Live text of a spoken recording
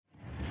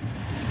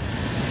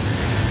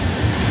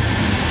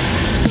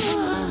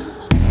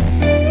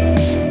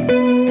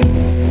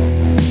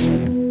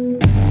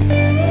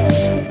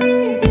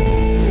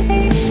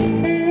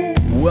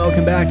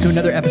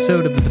another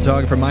episode of the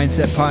Photographer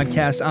Mindset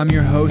Podcast. I'm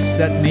your host,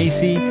 Seth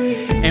Macy,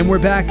 and we're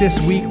back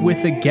this week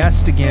with a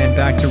guest again,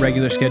 back to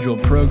regular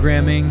scheduled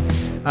programming.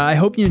 I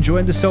hope you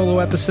enjoyed the solo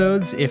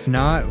episodes. If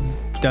not,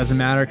 doesn't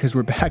matter because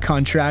we're back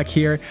on track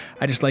here.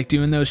 I just like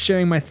doing those,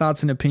 sharing my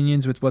thoughts and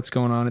opinions with what's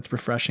going on. It's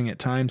refreshing at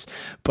times.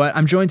 But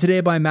I'm joined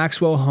today by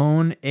Maxwell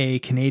Hone, a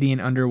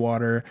Canadian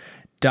underwater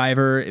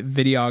diver,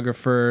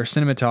 videographer,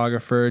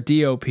 cinematographer,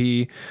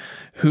 DOP,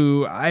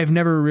 who I've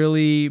never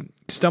really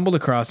stumbled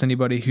across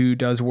anybody who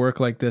does work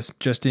like this.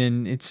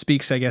 It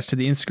speaks, I guess, to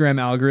the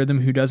Instagram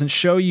algorithm, who doesn't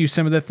show you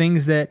some of the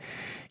things that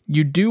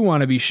you do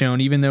want to be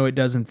shown, even though it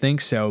doesn't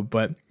think so.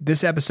 But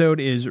this episode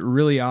is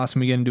really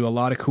awesome. We get into a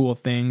lot of cool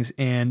things.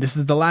 And this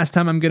is the last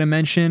time I'm going to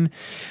mention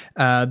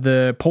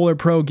the Polar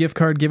Pro gift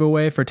card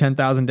giveaway for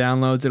 10,000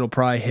 downloads. It'll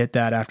probably hit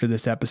that after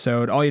this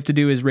episode. All you have to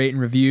do is rate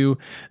and review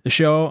the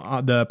show,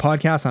 the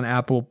podcast on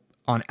Apple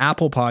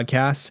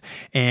Podcasts,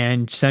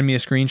 and send me a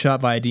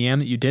screenshot via DM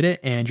that you did it,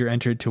 and you're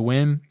entered to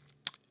win.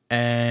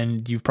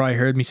 And you've probably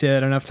heard me say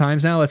that enough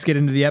times now. Let's get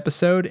into the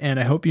episode, and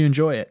I hope you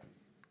enjoy it.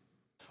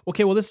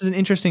 Okay, well, this is an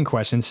interesting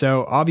question.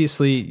 So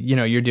obviously,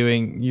 you're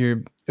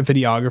a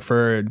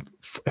videographer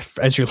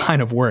as your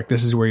line of work.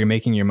 This is where you're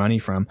making your money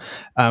from.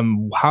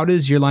 How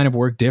does your line of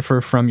work differ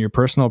from your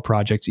personal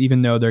projects,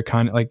 even though they're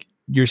kind of like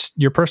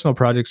your personal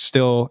projects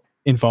still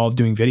involve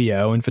doing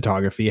video and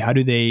photography? How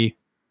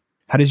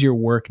does your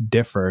work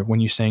differ when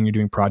you're saying you're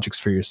doing projects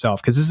for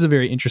yourself? Because this is a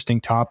very interesting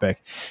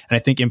topic, and I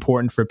think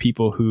important for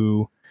people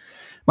who,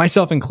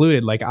 myself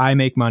included, like I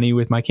make money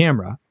with my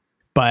camera.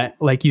 But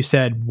like you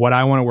said, what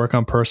I want to work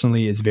on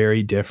personally is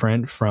very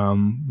different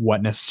from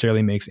what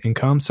necessarily makes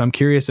income. So I'm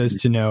curious as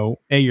to know,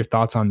 A, your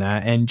thoughts on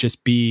that, and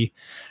just B,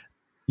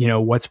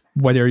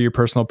 what are your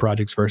personal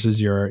projects versus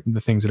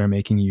the things that are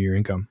making you your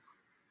income?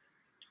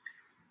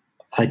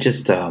 I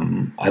just,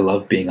 I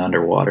love being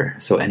underwater.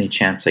 So any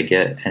chance I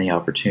get, any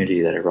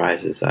opportunity that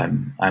arises,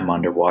 I'm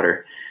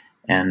underwater.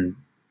 And,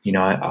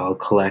 I'll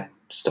collect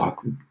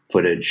stock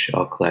footage.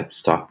 I'll collect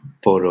stock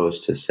photos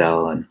to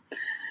sell, and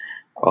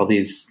all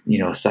these,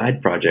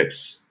 side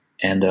projects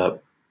end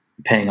up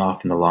paying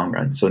off in the long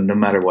run. So no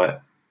matter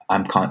what,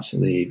 I'm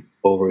constantly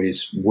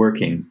always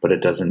working, but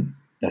it doesn't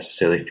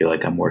necessarily feel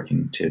like I'm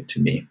working to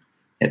me.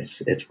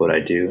 It's what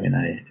I do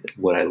and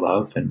what I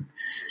love. And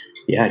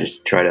yeah, I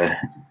just try to,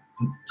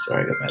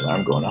 sorry, I got my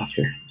alarm going off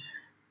here.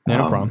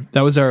 No problem.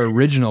 That was our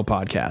original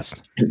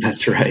podcast.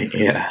 That's right.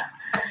 Yeah.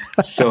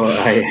 So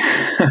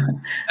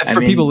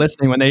people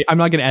listening, I'm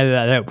not going to edit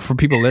that out. For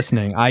people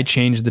listening, I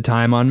changed the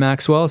time on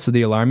Maxwell. So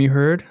the alarm you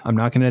heard, I'm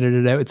not going to edit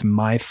it out. It's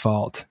my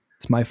fault.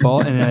 It's my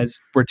fault. And as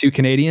we're two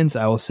Canadians,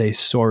 I will say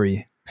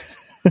sorry.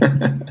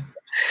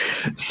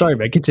 Sorry,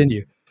 but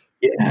continue.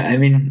 Yeah.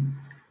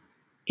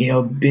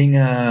 Being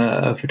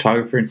a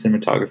photographer and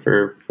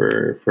cinematographer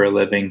for a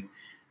living,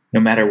 no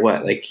matter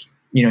what,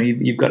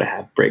 you've got to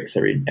have breaks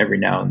every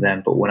now and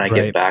then. But when I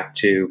get back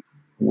to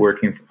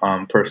working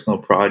on personal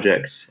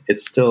projects,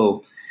 it's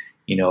still,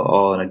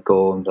 all in a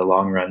goal in the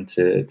long run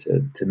to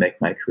make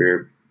my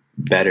career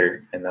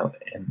better and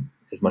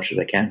as much as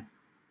I can.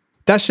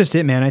 That's just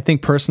it, man. I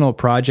think personal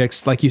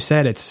projects, like you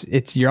said,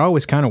 it's you're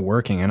always kind of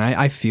working. And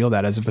I feel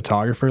that as a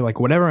photographer,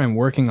 like whatever I'm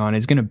working on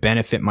is going to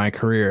benefit my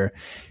career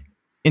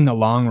in the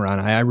long run.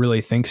 I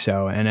really think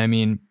so.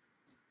 And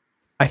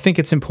I think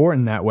it's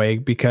important that way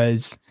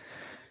because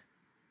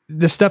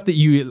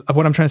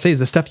what I'm trying to say is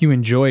the stuff you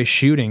enjoy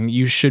shooting,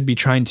 you should be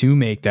trying to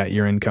make that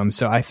your income.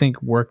 So I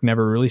think work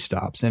never really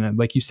stops. And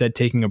like you said,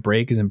 taking a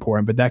break is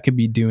important, but that could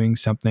be doing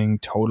something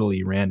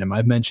totally random.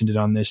 I've mentioned it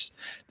on this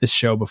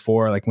show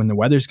before. Like when the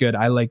weather's good,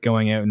 I like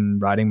going out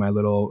and riding my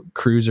little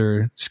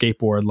cruiser,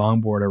 skateboard,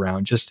 longboard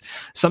around, just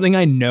something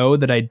I know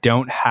that I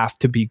don't have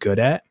to be good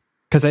at.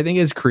 Cause I think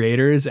as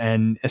creators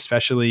and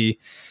especially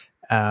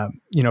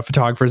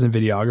photographers and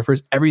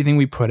videographers, everything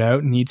we put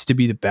out needs to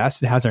be the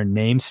best. It has our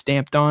name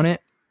stamped on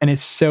it. And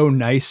it's so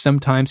nice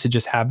sometimes to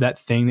just have that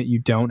thing that you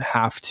don't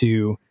have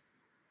to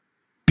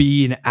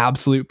be an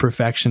absolute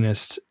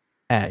perfectionist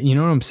at. You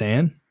know what I'm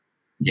saying?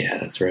 Yeah,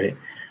 that's right.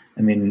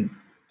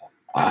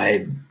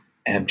 I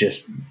am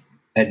just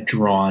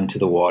drawn to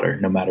the water.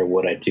 No matter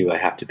what I do, I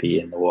have to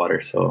be in the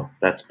water. So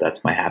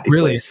that's my happy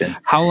place. And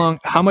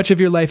how much of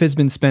your life has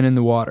been spent in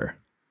the water?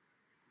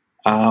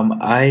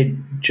 I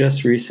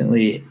just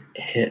recently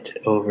hit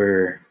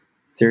over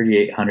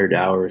 3,800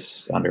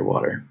 hours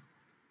underwater.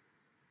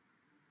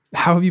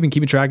 How have you been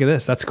keeping track of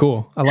this? That's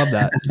cool. I love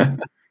that.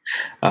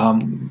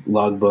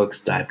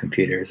 Logbooks, dive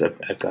computers.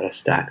 I've got a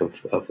stack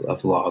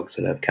of logs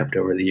that I've kept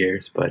over the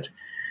years, but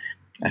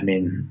I've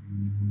made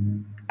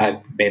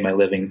my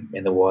living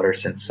in the water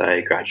since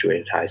I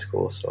graduated high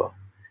school. So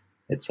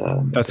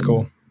that's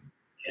cool.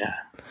 Yeah.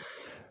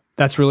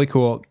 That's really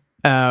cool.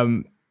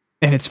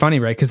 And it's funny,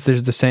 right? Because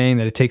there's the saying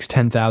that it takes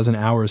 10,000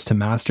 hours to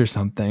master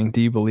something.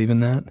 Do you believe in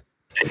that?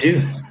 I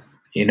do.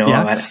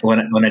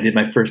 When I did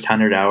my first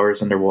 100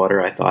 hours underwater,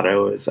 I thought I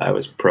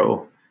was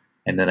pro.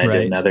 And then I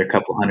did another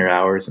couple hundred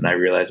hours and I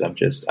realized I've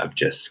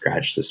just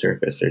scratched the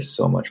surface. There's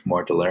so much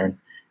more to learn.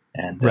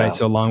 And Right.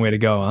 So a long way to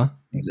go, huh?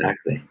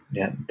 exactly.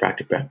 Yeah.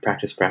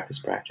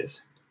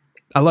 Practice.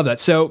 I love that.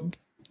 So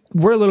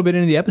we're a little bit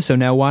into the episode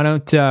now. Why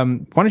don't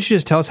you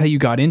just tell us how you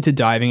got into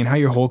diving and how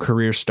your whole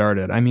career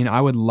started? I mean,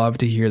 I would love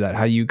to hear that.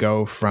 How you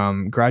go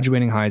from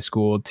graduating high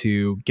school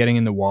to getting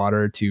in the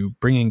water to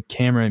bringing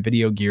camera and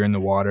video gear in the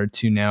water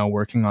to now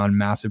working on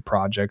massive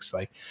projects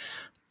like,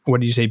 what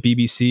did you say,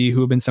 BBC?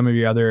 Who have been some of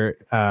the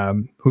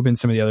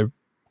other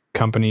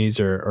companies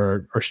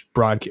or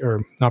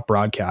not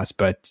broadcast,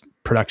 but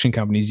production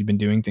companies you've been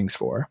doing things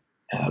for?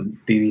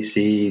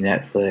 BBC,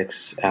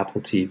 Netflix,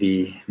 Apple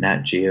TV,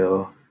 Nat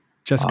Geo.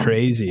 Just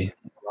crazy.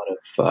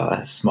 A lot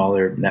of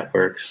smaller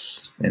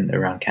networks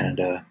around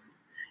Canada.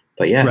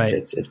 But yeah, right.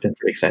 it's been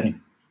pretty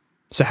exciting.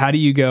 So how do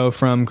you go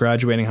from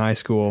graduating high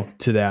school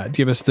to that?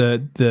 Give us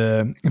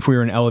the if we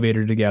were in an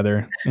elevator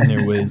together and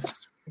there was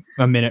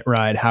a minute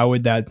ride, how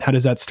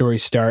does that story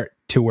start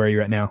to where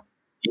you're at now?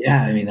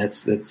 Yeah, I mean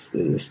that's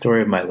the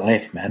story of my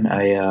life, man.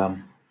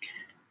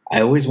 I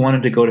always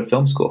wanted to go to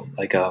film school.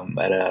 Like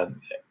at a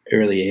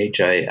early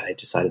age, I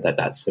decided that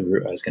that's the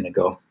route I was going to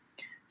go.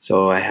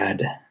 So I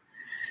had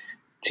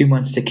 2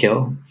 months to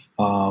kill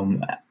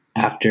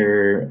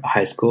after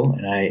high school,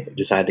 and I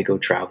decided to go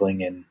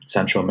traveling in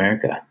Central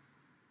America.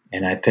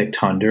 And I picked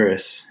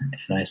Honduras,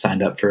 and I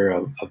signed up for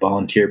a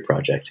volunteer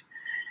project.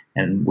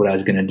 And what I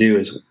was going to do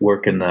is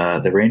work in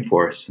the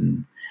rainforest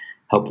and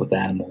help with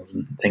animals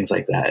and things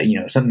like that. You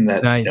know, something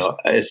that Nice.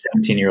 A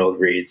 17-year-old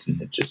reads,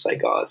 and it's just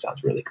like, oh, that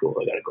sounds really cool.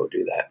 I got to go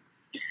do that.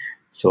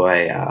 So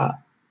I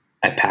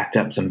packed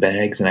up some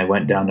bags and I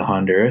went down to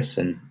Honduras,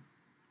 and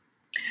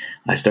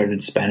I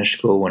started Spanish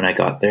school when I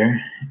got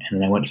there,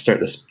 and then I went to start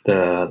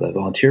the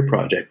volunteer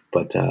project.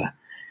 But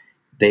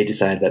they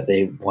decided that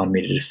they wanted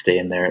me to just stay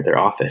in their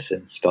office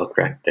and spell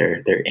correct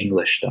their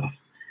English stuff.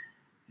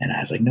 And I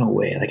was like, no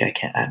way, like I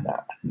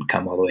didn't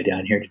come all the way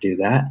down here to do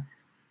that.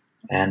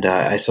 And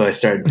so I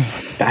started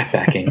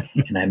backpacking,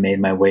 and I made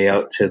my way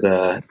out to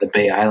the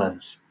Bay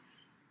Islands,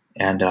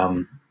 and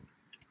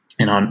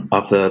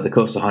off the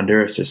coast of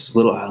Honduras, there's this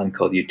little island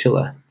called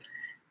Utila,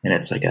 and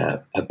it's like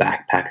a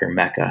backpacker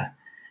mecca,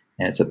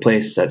 and it's a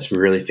place that's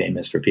really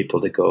famous for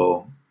people to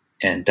go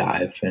and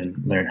dive and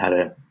learn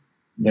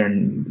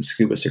the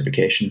scuba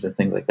certifications and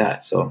things like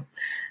that. So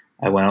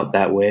I went out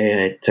that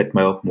way. I took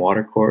my open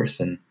water course,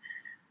 and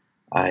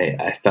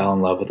I fell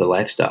in love with the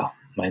lifestyle.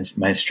 My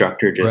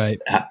instructor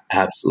just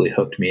absolutely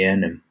hooked me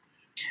in,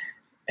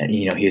 and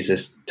he's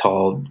this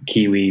tall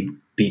Kiwi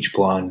beach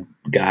blonde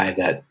guy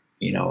that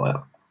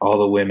all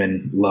the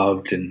women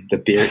loved, and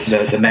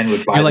the men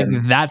would buy. You're them.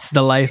 Like, that's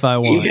the life I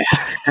want. Yeah.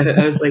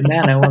 I was like,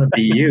 man, I want to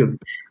be you.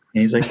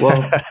 And he's like,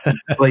 well,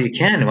 you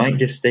can. Why don't you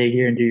just stay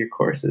here and do your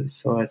courses?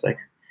 So I was like,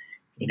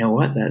 you know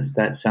what?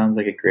 That sounds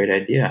like a great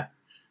idea.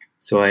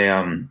 So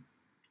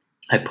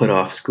I put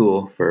off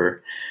school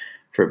for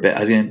a bit.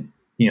 I was going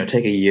to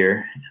take a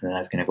year, and then I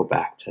was going to go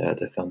back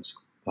to film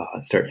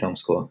start film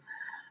school.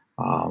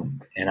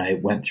 And I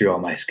went through all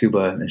my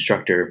scuba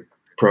instructor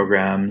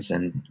programs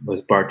and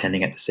was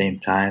bartending at the same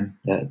time.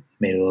 That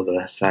made a little bit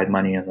of side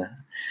money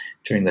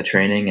during the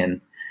training,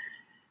 and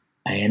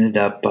I ended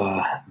up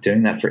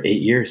doing that for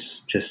 8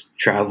 years, just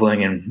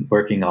traveling and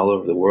working all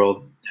over the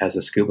world as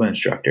a scuba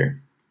instructor.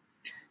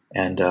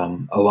 And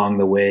along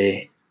the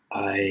way,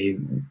 I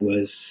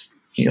was,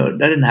 I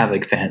didn't have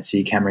like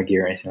fancy camera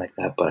gear or anything like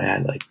that, but I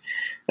had like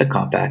a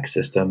compact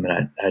system,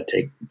 and I'd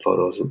take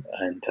photos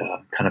and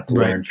kind of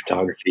learn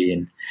photography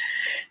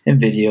and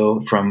video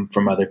from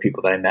other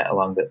people that I met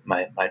along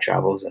my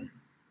travels. And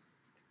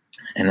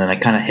then I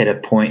kind of hit a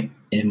point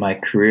in my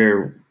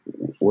career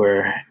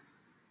where,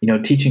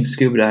 teaching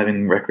scuba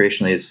diving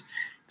recreationally it's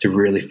a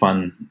really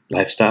fun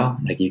lifestyle.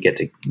 Like, you get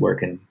to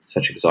work in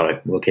such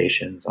exotic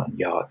locations on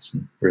yachts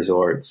and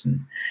resorts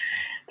and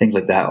things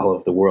like that all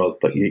over the world,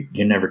 but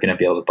you're never going to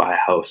be able to buy a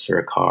house or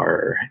a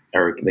car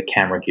or the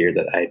camera gear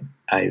that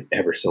I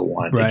ever so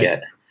wanted to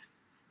get.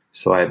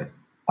 So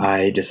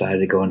I decided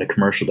to go into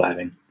commercial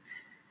diving,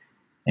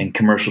 and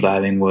commercial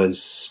diving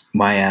was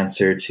my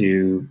answer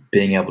to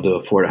being able to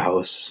afford a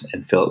house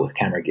and fill it with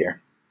camera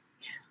gear.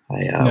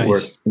 I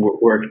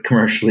worked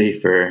commercially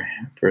for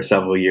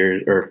several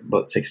years, or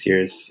about 6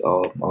 years,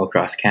 all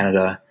across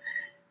Canada,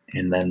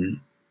 and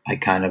then I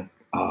kind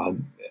of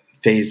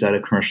phased out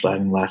of commercial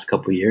diving the last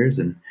couple of years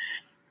and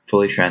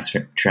fully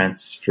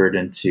transferred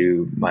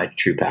into my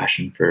true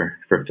passion for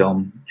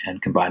film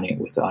and combining it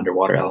with the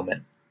underwater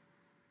element.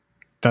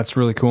 That's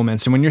really cool, man.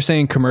 So when you're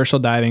saying commercial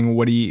diving,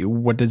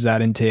 what does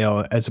that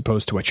entail as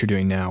opposed to what you're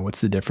doing now?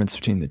 What's the difference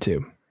between the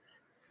two?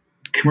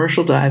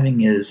 Commercial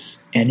diving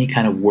is any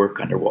kind of work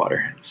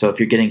underwater. So if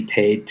you're getting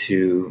paid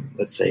to,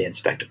 let's say,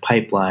 inspect a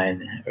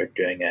pipeline or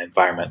doing an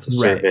environmental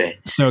survey.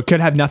 So it could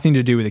have nothing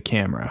to do with a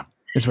camera,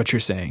 is what you're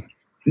saying.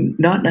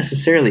 Not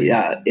necessarily.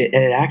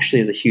 It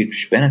actually is a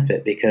huge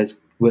benefit, because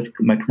with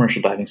my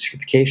commercial diving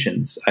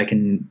certifications, I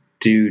can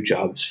do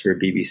jobs for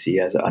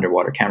BBC as an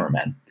underwater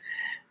cameraman.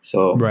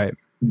 So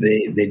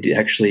they do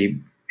actually,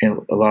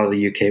 a lot of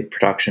the UK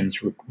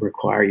productions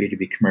require you to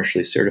be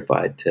commercially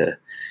certified to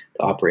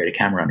operate a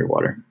camera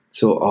underwater.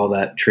 So all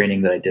that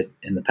training that I did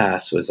in the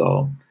past was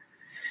all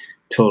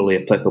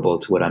totally applicable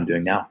to what I'm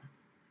doing now.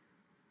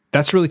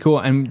 That's really cool.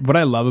 And what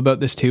I love about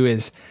this too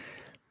is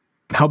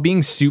how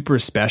being super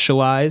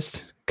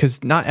specialized,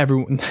 because not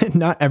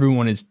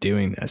everyone is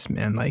doing this,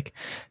 man. Like,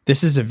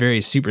 this is a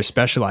very super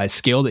specialized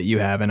skill that you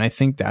have. And I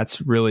think that's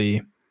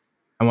really,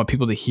 I want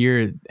people to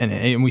hear,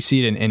 and we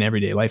see it in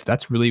everyday life.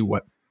 That's really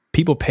what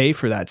people pay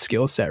for, that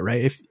skill set,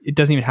 right? If it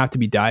doesn't even have to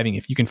be diving,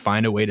 if you can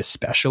find a way to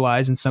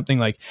specialize in something,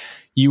 like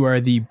you are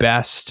the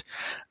best,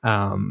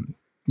 barn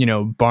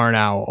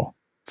owl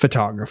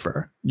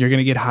photographer, you're going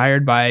to get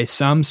hired by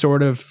some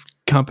sort of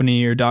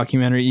company or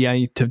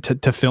documentary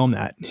to film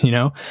that,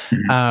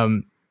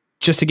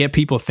 just to get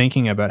people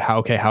thinking about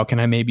how can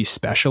I maybe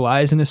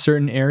specialize in a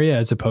certain area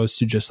as opposed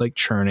to just like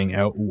churning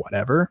out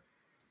whatever.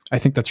 I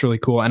think that's really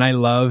cool. And I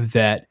love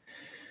that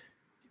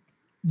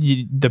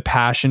the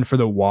passion for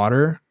the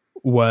water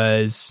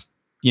was,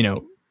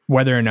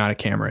 whether or not a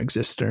camera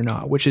existed or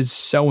not, which is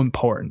so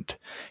important.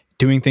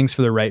 Doing things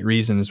for the right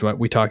reason is what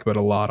we talk about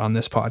a lot on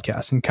this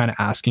podcast, and kind of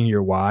asking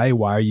your why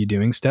are you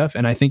doing stuff?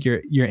 And I think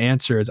your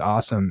answer is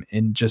awesome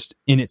in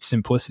its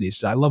simplicity.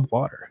 So I love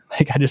water.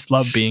 Like, I just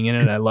love being in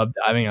it. I love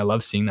diving. I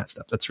love seeing that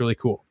stuff. That's really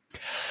cool.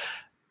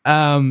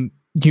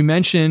 You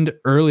mentioned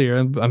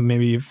earlier,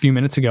 maybe a few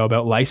minutes ago,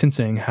 about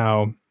licensing,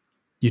 how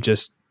you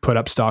just put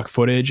up stock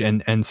footage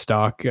and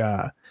stock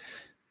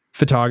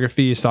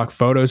photography, stock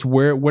photos.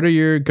 What are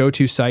your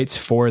go-to sites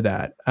for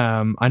that?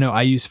 I know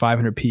I use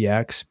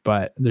 500px,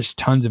 but there's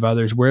tons of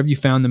others. Where have you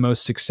found the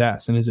most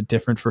success, and is it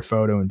different for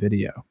photo and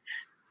video?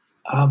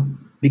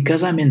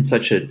 Because I'm in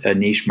such a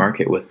niche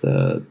market with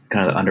kind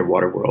of the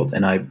underwater world,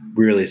 and I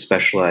really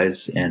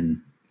specialize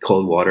in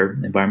cold water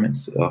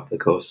environments off the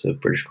coast of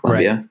British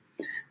Columbia. Right.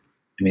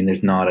 I mean,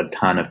 there's not a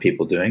ton of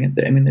people doing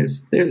it. I mean,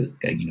 there's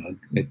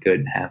a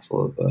good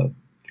handful of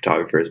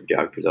photographers and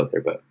videographers out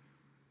there, but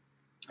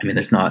I mean,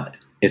 it's not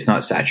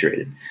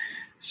saturated.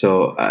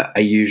 So I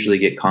usually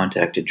get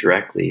contacted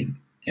directly,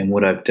 and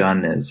what I've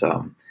done is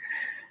cool.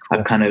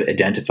 I've kind of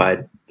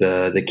identified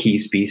the key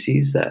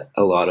species that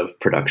a lot of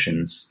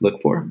productions look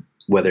for,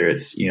 whether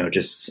it's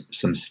just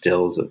some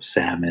stills of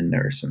salmon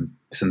or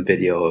some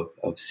video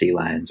of sea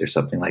lions or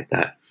something like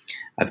that.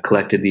 I've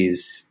collected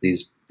these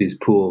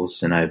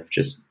pools, and I've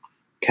just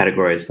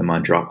categorized them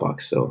on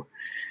Dropbox. So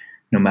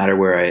no matter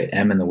where I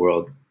am in the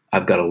world,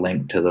 I've got a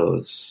link to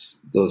those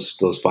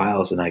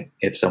files, and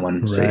if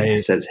someone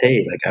says,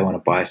 "Hey, like I want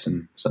to buy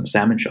some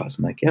salmon shots,"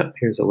 I'm like, "Yep,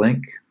 here's a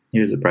link,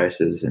 here's the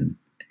prices, and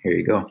here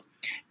you go." And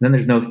then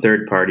there's no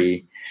third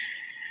party,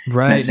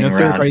 right? No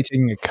third party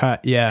taking a cut,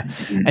 yeah.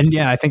 Mm-hmm. And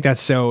yeah, I think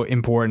that's so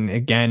important.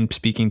 Again,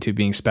 speaking to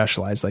being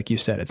specialized, like you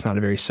said, it's not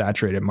a very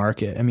saturated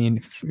market. I mean,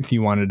 if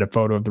you wanted a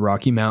photo of the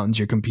Rocky Mountains,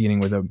 you're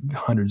competing with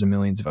hundreds of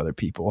millions of other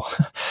people.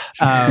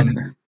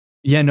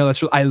 Yeah, no,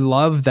 I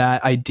love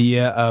that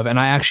idea of, and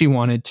I actually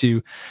wanted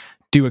to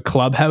do a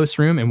Clubhouse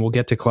room, and we'll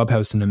get to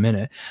Clubhouse in a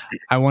minute.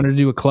 I wanted to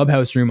do a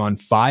Clubhouse room on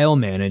file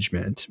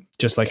management,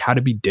 just like how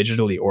to be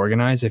digitally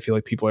organized. I feel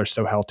like people are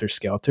so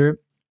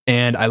helter-skelter,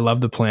 and I love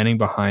the planning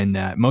behind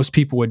that. Most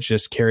people would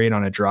just carry it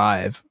on a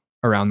drive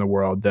around the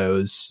world,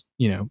 those,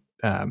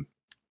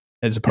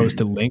 as opposed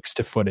to links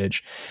to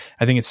footage.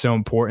 I think it's so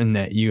important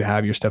that you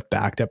have your stuff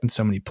backed up in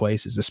so many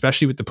places,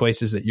 especially with the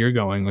places that you're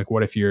going. Like,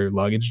 what if your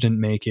luggage didn't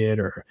make it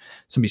or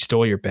somebody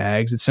stole your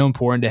bags? It's so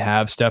important to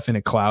have stuff in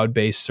a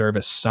cloud-based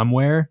service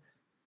somewhere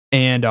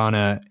and on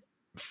a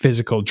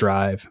physical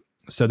drive.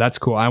 So that's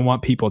cool. I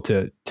want people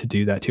to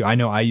do that too. I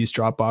know I use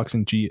Dropbox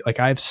and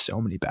I have so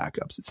many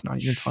backups. It's not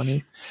even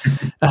funny.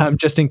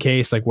 Just in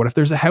case, like, what if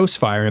there's a house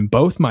fire and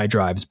both my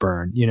drives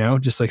burn,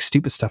 just like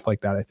stupid stuff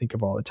like that I think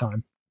of all the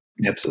time.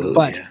 Absolutely.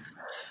 But yeah.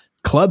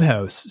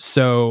 Clubhouse.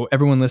 So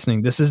everyone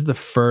listening, this is the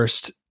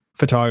first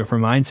Photographer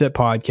Mindset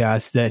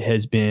podcast that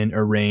has been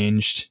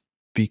arranged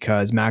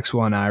because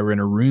Maxwell and I were in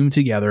a room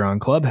together on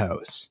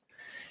Clubhouse.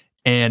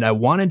 And I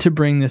wanted to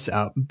bring this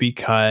up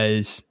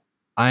because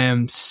I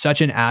am such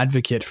an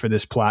advocate for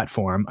this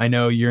platform. I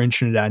know you're in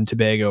Trinidad and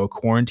Tobago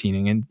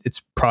quarantining, and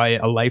it's probably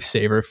a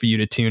lifesaver for you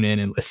to tune in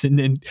and listen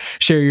and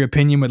share your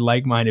opinion with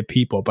like-minded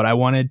people. But I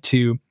wanted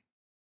to,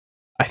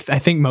 I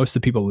think most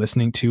of the people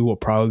listening to will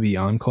probably be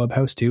on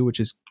Clubhouse too, which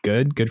is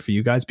good for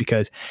you guys,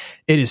 because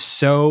it is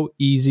so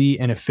easy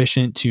and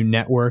efficient to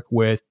network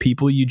with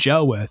people you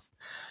gel with.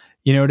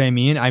 You know what I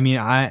mean?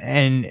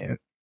 And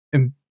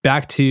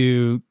back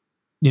to,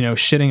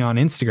 shitting on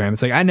Instagram.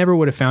 It's like, I never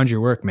would have found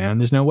your work, man.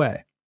 There's no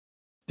way.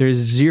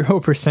 There's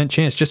 0%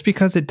 chance, just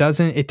because it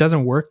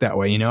doesn't work that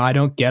way. I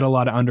don't get a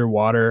lot of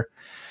underwater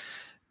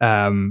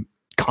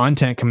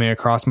content coming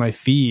across my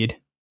feed,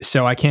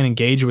 so I can't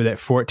engage with it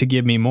for it to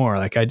give me more.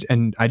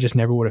 I just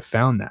never would have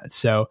found that.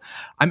 So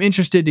I'm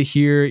interested to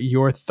hear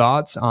your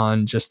thoughts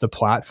on just the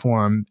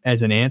platform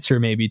as an answer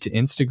maybe to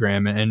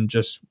Instagram, and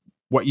just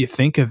what you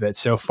think of it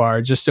so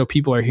far, just so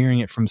people are hearing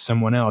it from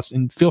someone else.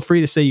 And feel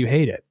free to say you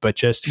hate it, but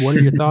just what are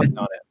your thoughts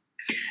on it?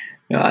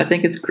 I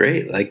think it's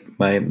great. Like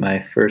my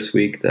first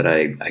week that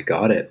I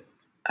got it,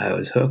 I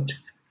was hooked.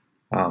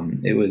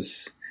 It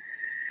was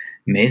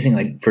amazing,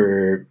 like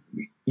for,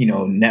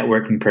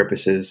 networking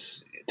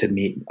purposes, to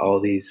meet all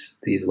these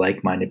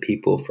like-minded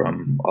people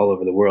from all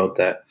over the world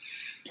that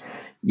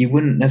you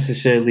wouldn't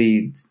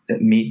necessarily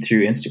meet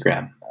through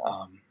Instagram.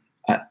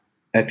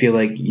 I feel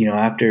like,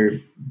 after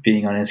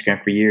being on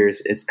Instagram for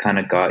years, it's kind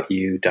of got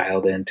you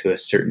dialed into a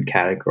certain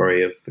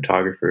category of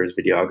photographers,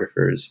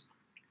 videographers,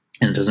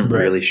 and it doesn't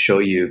really show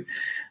you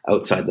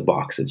outside the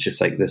box. It's just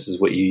like, this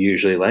is what you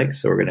usually like,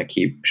 so we're going to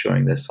keep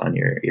showing this on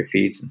your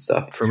feeds and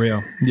stuff. For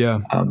real. Yeah.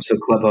 So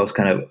Clubhouse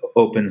kind of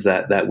opens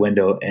that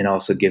window and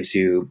also gives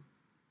you,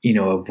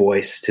 a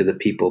voice to the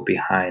people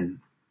behind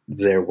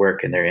their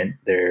work and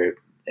their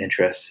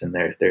interests and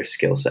their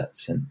skill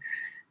sets. And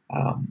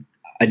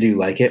I do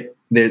like it.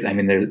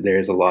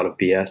 There's a lot of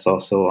BS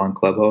also on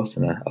Clubhouse,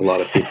 and a lot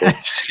of people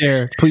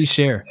please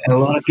share. And a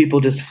lot of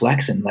people just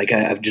flexing. Like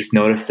I've just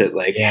noticed it.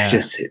 Like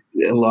just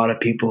a lot of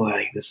people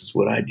like, this is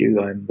what I do.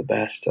 I'm the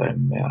best.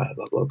 I'm blah,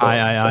 blah, blah.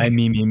 I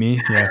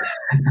me. Yeah.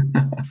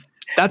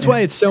 That's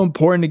why it's so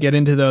important to get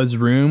into those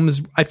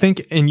rooms. I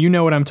think, and you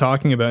know what I'm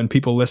talking about, and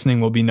people listening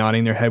will be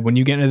nodding their head when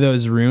you get into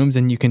those rooms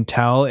and you can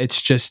tell it's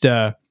just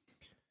a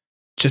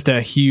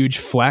huge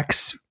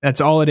flex. That's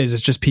all it is.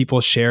 It's just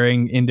people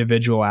sharing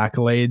individual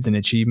accolades and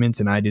achievements.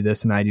 And I do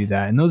this and I do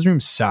that. And those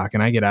rooms suck.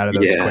 And I get out of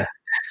those quick.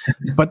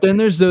 But then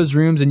there's those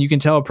rooms, and you can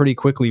tell pretty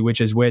quickly which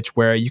is which,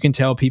 where you can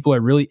tell people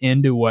are really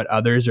into what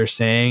others are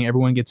saying.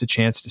 Everyone gets a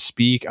chance to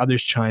speak.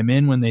 Others chime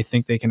in when they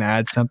think they can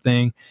add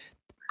something.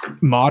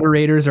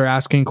 Moderators are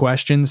asking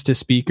questions to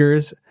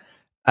speakers.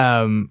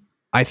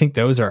 I think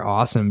those are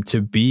awesome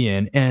to be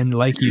in. And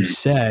like you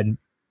said,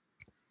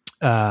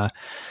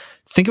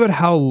 think about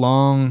how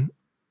long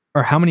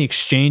or how many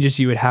exchanges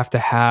you would have to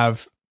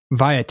have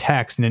via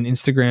text in an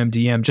Instagram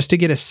DM just to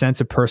get a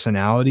sense of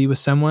personality with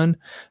someone.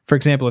 For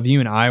example, if you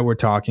and I were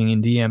talking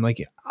in DM,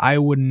 like I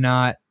would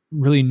not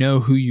really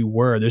know who you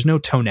were. There's no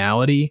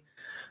tonality.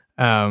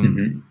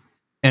 And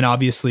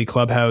obviously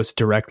Clubhouse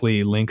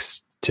directly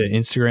links to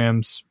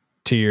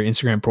your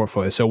Instagram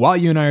portfolio. So while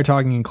you and I are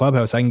talking in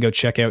Clubhouse, I can go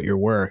check out your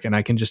work and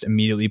I can just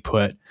immediately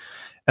put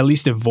at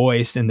least a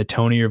voice and the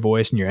tone of your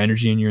voice and your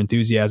energy and your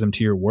enthusiasm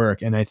to your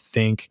work. And I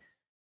think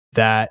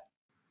that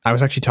I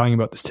was actually talking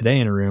about this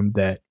today in a room,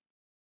 that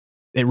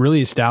it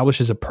really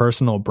establishes a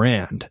personal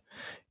brand.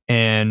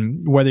 And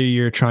whether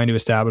you're trying to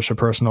establish a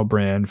personal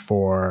brand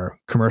for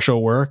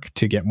commercial work,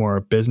 to get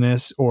more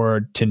business,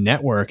 or to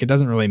network, it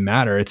doesn't really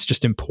matter. It's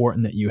just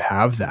important that you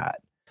have that.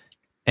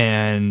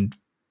 And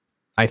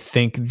I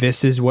think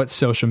this is what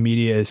social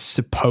media is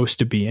supposed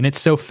to be. And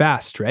it's so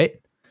fast, right?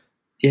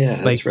 Yeah,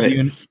 that's like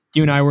right.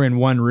 You and I were in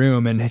one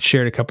room and had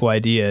shared a couple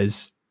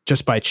ideas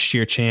just by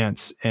sheer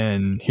chance.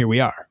 And here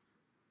we are.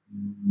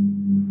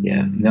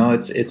 Yeah, no,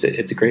 it's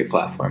a great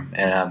platform,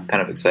 and I'm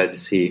kind of excited to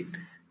see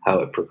how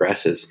it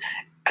progresses.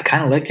 I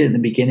kind of liked it in the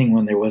beginning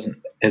when there wasn't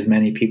as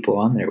many people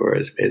on there, where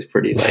it's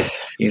pretty like,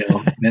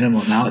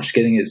 minimal. Now it's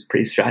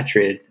pretty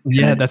saturated.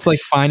 Yeah, that's like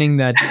finding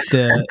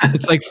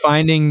it's like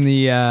finding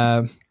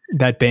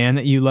that band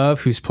that you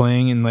love who's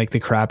playing in like the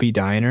crappy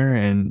diner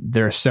and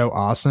they're so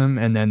awesome,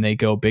 and then they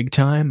go big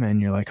time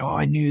and you're like, oh,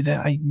 I knew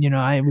that.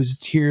 I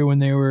was here when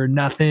they were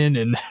nothing.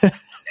 And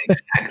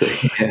exactly.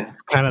 Yeah.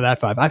 It's kind of that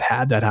vibe. I've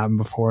had that happen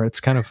before.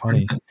 It's kind of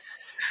funny.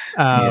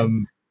 So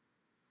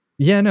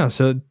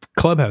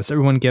Clubhouse,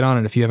 everyone get on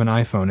it if you have an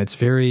iPhone. It's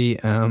very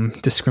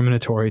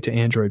discriminatory to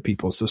Android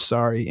people. So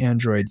sorry,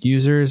 Android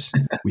users.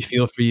 We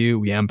feel for you.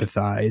 We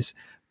empathize.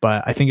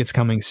 But I think it's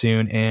coming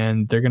soon,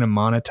 and they're going to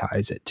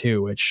monetize it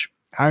too, which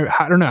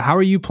I don't know. How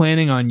are you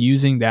planning on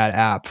using that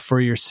app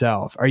for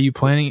yourself? Are you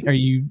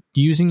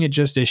using it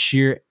just as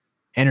sheer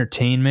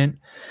entertainment,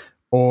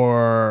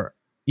 or,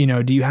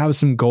 do you have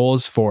some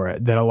goals for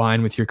it that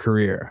align with your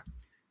career?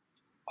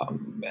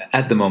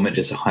 At the moment,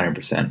 just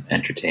 100%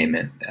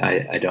 entertainment.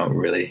 I don't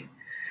really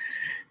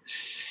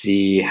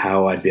see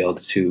how I'd be able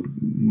to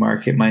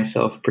market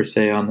myself per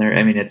se on there.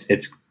 I mean,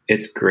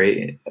 it's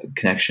great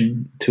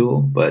connection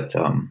tool, but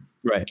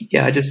right.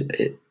 Yeah,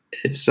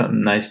 it's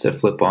something nice to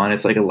flip on.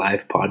 It's like a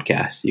live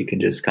podcast. You can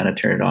just kind of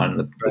turn it on in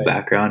the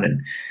background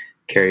and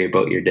carry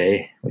about your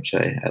day, which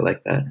I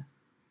like that.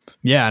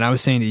 Yeah. And I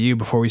was saying to you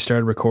before we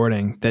started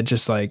recording that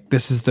just like,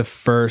 this is the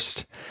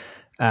first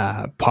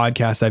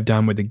podcast I've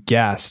done with a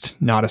guest,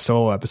 not a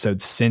solo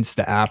episode, since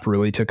the app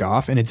really took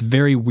off. And it's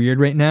very weird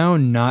right now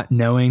not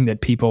knowing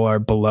that people are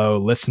below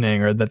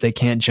listening or that they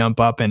can't jump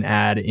up and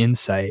add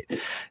insight.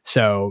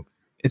 So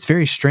it's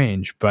very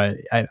strange, but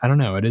I don't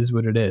know. It is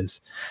what it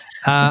is.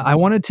 I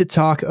wanted to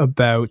talk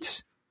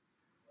about,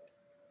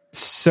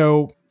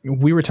 so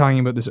we were talking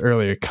about this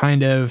earlier,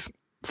 kind of,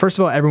 first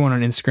of all, everyone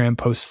on Instagram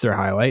posts their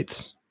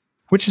highlights,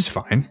 which is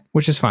fine.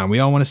 We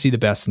all want to see the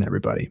best in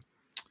everybody.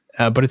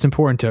 But it's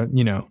important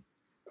to,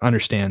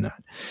 understand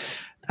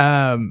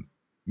that.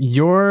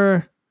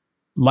 Your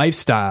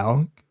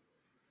lifestyle,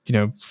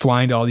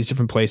 flying to all these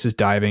different places,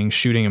 diving,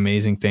 shooting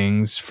amazing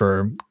things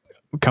for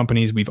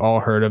companies we've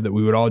all heard of that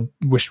we would all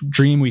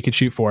dream we could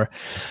shoot for.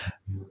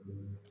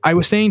 I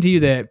was saying to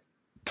you that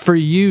for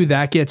you,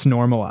 that gets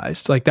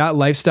normalized. Like that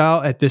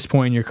lifestyle at this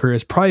point in your career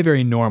is probably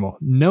very normal,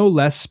 no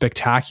less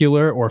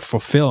spectacular or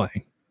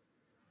fulfilling.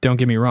 Don't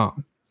get me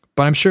wrong,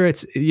 but I'm sure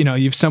it's,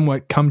 you've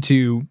somewhat come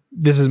to,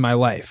 this is my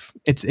life.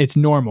 It's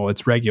normal.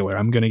 It's regular.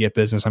 I'm going to get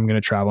business. I'm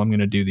going to travel. I'm going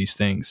to do these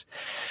things.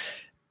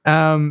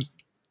 But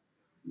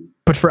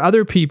for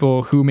other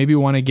people who maybe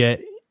want to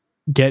get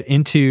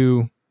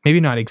into, maybe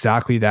not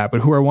exactly that,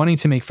 but who are wanting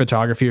to make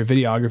photography or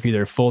videography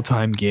their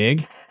full-time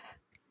gig,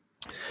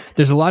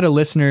 there's a lot of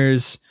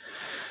listeners,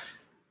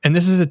 and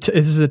this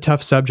is a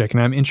tough subject,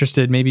 and I'm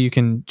interested, maybe you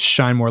can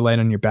shine more light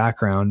on your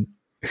background,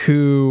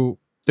 who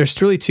there's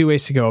really two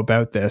ways to go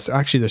about this.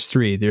 Actually, there's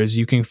three. There's,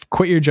 you can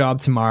quit your job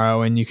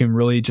tomorrow and you can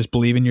really just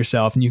believe in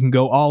yourself and you can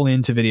go all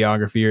into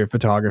videography or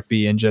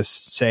photography and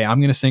just say, I'm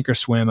going to sink or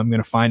swim. I'm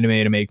going to find a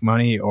way to make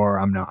money, or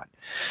I'm not.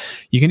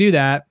 You can do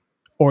that,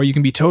 or you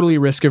can be totally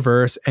risk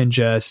averse and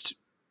just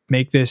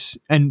make this.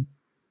 And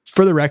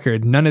for the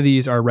record, none of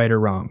these are right or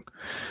wrong.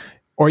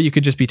 Or you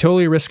could just be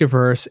totally risk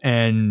averse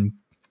and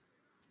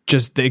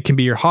just, it can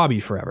be your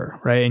hobby forever,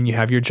 right? And you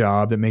have your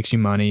job that makes you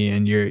money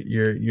and you're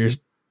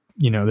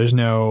there's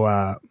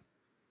no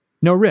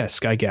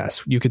risk, I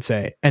guess you could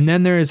say. And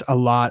then there's a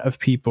lot of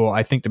people,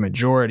 I think the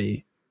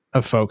majority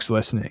of folks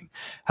listening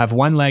have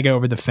one leg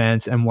over the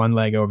fence and one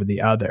leg over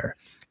the other.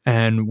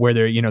 And where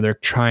they're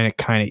trying to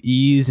kind of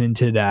ease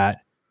into that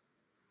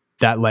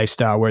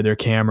lifestyle where their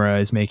camera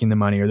is making the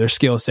money or their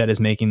skill set is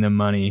making them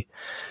money,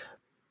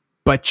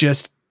 but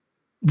just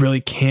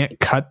really can't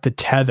cut the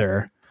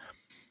tether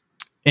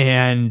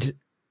and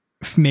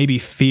maybe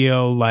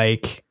feel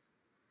like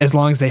as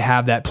long as they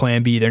have that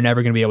plan B, they're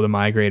never going to be able to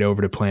migrate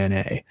over to plan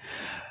A.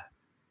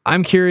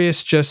 I'm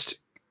curious just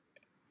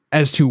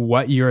as to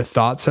what your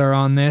thoughts are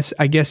on this.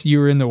 I guess you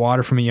were in the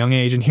water from a young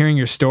age, and hearing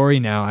your story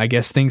now, I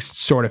guess things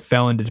sort of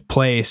fell into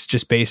place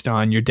just based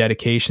on your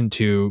dedication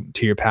to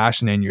your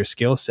passion and your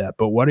skill set.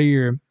 But what are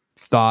your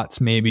thoughts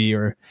maybe,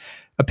 or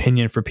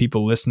opinion for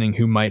people listening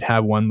who might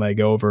have one leg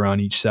over on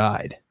each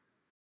side?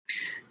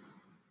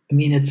 I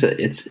mean, it's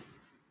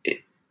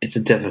a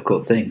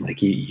difficult thing.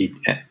 Like you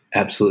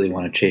absolutely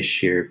want to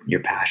chase your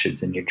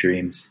passions and your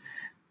dreams,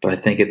 but I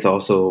think it's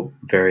also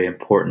very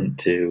important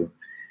to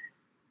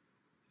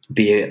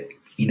be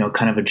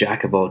kind of a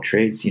jack of all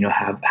trades.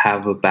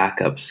 Have a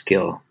backup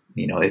skill.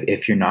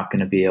 If you're not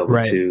going to be able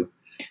right. to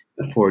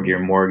afford your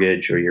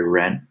mortgage or your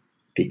rent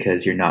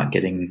because you're not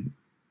getting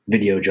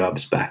video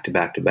jobs back to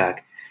back to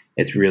back,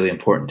 it's really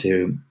important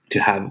to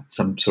have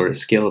some sort of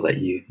skill that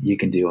you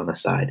can do on the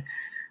side.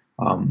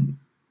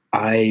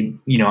 I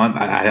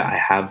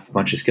have a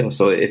bunch of skills.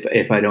 So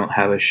if I don't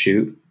have a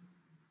shoot,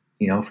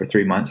 for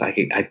 3 months, I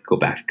could go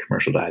back to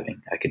commercial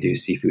diving. I could do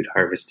seafood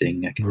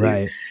harvesting. I could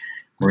do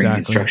marine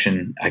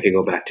construction. I could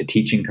go back to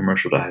teaching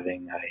commercial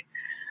diving.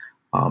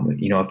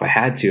 If I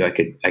had to, I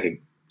could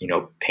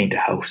paint a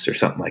house or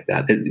something like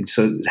that.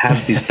 So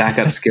have these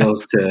backup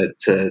skills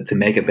to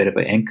make a bit of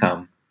an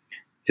income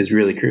is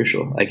really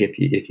crucial. Like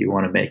if you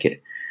want to make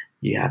it,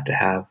 you have to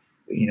have,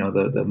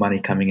 the money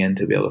coming in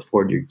to be able to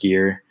afford your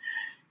gear,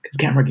 because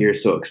camera gear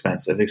is so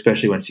expensive,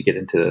 especially once you get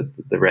into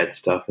the red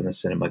stuff and the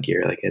cinema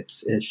gear. Like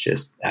it's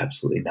just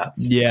absolutely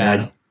nuts.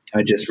 Yeah.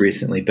 I just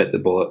recently bit the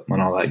bullet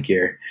on all that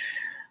gear,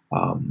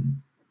 a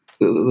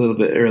little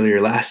bit earlier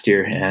last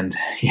year. And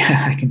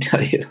yeah, I can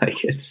tell you,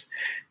 like it's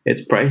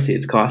pricey,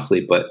 it's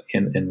costly, but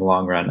in the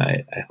long run,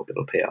 I hope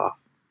it'll pay off.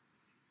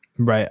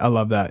 Right. I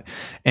love that.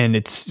 And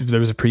there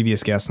was a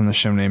previous guest on the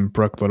show named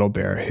Brooke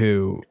Littlebear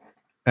who,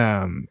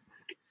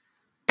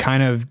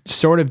 kind of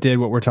sort of did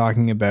what we're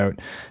talking about.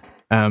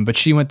 But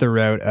she went the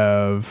route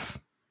of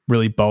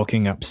really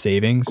bulking up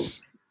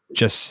savings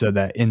just so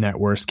that in that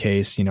worst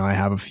case, I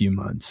have a few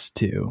months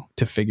to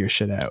figure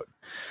shit out,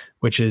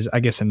 which is,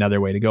 I guess,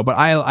 another way to go. But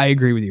I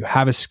agree with you.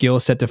 Have a skill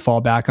set to fall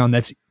back on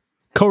that's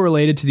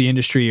correlated to the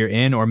industry you're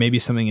in, or maybe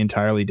something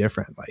entirely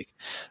different. Like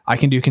I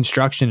can do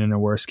construction in a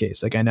worst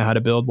case. Like I know how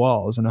to build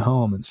walls in a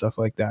home and stuff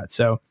like that.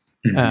 So,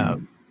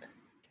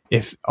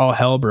 if all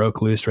hell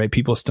broke loose, right,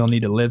 people still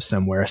need to live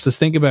somewhere. So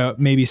think about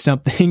maybe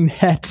something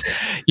that,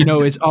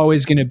 is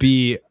always going to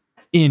be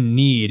in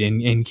need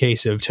in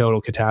case of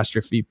total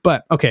catastrophe.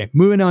 But okay,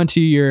 moving on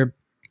to you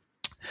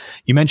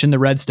mentioned the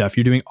red stuff.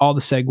 You're doing all the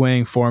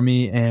segueing for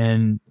me,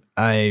 and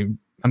I'm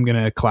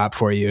going to clap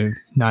for you.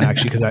 Not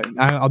actually, because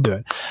I'll do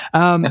it.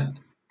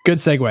 Good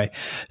segue.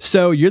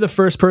 So you're the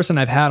first person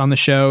I've had on the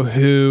show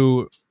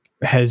who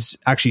has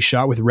actually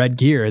shot with red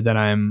gear that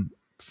I'm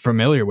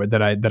familiar with,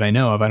 that I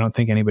know of. I don't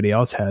think anybody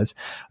else has.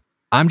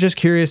 I'm just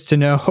curious to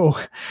know.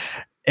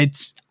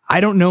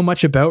 I don't know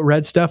much about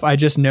red stuff. I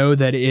just know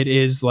that it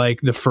is like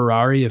the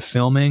Ferrari of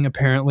filming,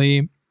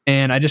 apparently.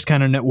 And I just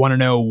kind of want to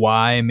know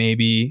why.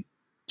 Maybe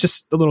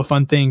just a little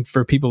fun thing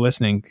for people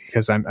listening,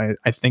 because I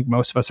think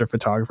most of us are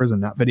photographers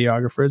and not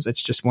videographers.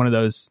 It's just one of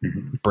those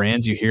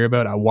brands you hear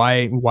about.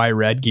 Why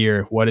red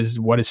gear? What is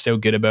so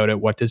good about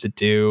it? What does it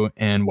do?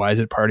 And why is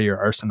it part of your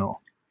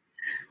arsenal?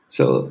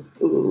 So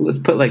let's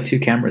put like two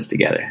cameras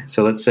together.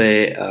 So let's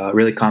say a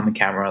really common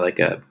camera, like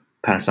a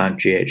Panasonic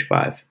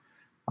GH5.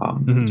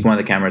 It's one of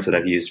the cameras that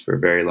I've used for a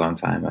very long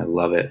time. I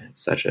love it.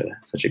 It's such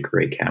a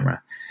great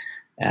camera.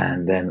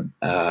 And then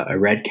a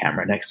Red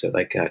camera next to it,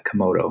 like a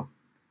Komodo,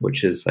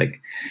 which is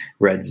like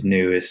Red's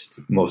newest,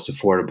 most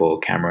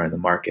affordable camera in the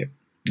market.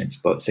 It's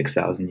about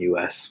 $6,000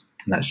 US,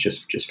 and that's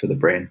just for the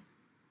brain.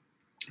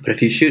 But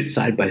if you shoot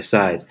side by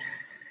side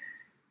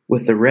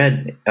with the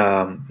Red,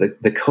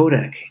 the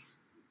codec,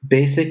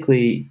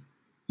 basically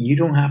you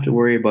don't have to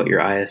worry about your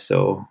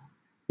ISO,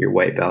 your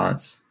white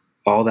balance.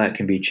 All that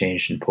can be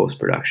changed in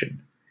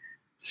post-production.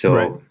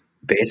 So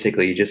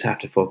basically you just have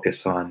to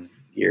focus on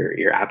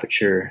your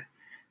aperture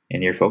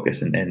and your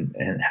focus and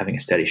having a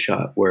steady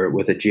shot. Where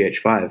with a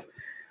GH5,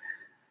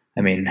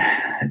 I mean,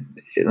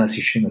 unless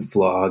you're shooting with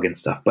vlog and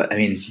stuff, but I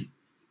mean,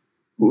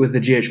 with the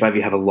GH5,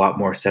 you have a lot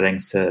more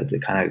settings to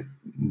kind of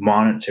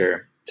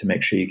monitor to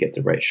make sure you get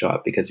the right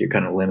shot, because you're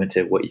kind of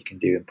limited what you can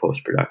do in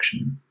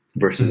post-production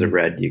versus a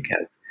Red. You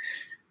have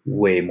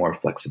way more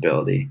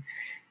flexibility.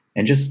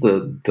 And just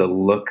the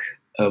look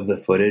of the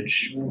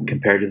footage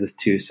compared to the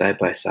two side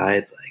by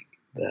side,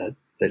 like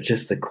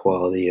the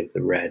quality of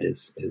the Red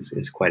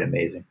is quite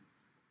amazing.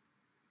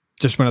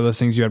 Just one of those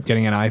things you end up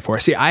getting an eye for.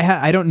 See,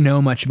 I don't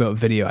know much about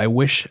video. I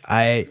wish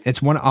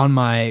it's one on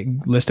my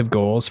list of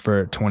goals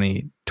for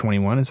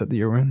 2021. Is that the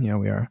year we're in? Yeah,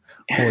 we are.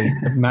 Holy,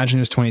 imagine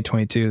it was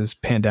 2022. This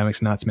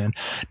pandemic's nuts, man.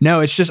 No,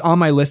 it's just on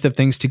my list of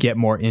things to get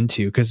more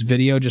into, because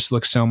video just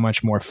looks so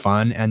much more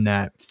fun. And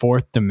that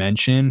fourth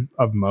dimension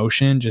of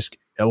motion just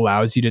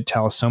allows you to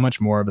tell so much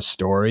more of a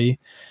story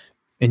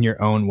in your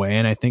own way.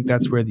 And I think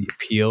that's where the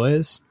appeal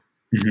is.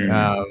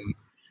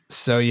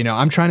 So,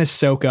 I'm trying to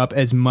soak up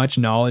as much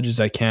knowledge as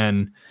I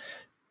can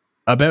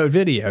about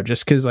video,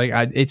 just because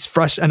it's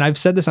frustrating. And I've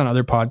said this on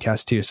other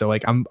podcasts too. So I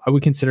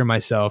would consider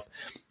myself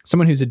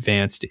someone who's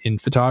advanced in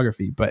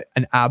photography, but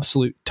an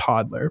absolute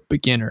toddler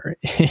beginner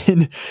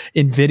in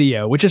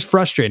video, which is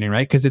frustrating,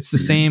 right? Because it's the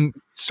same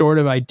sort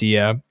of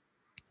idea.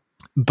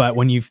 But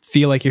when you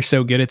feel like you're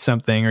so good at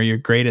something or you're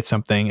great at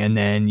something, and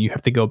then you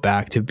have to go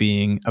back to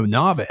being a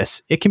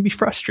novice, it can be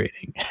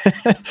frustrating.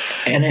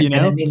 And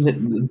I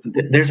mean,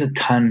 there's a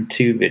ton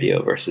to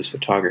video versus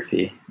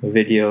photography.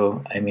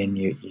 Video, I mean,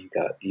 you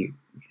got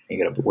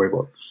to worry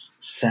about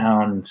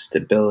sound,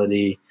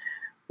 stability,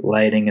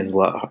 lighting is a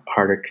lot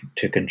harder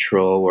to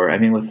control. Where I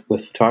mean,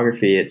 with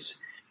photography,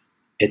 it's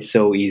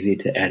so easy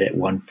to edit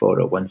one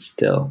photo, one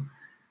still.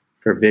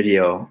 For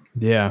video,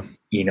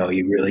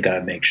 you really got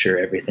to make sure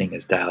everything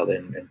is dialed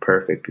in and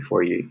perfect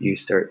before you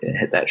start and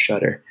hit that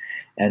shutter,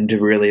 and to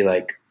really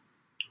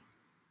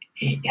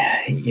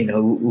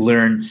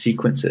learn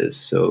sequences.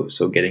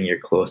 So getting your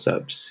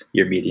close-ups,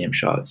 your medium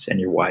shots, and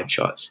your wide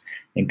shots,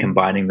 and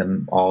combining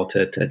them all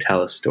to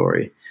tell a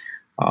story.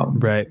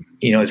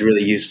 It's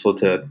really useful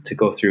to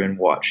go through and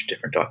watch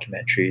different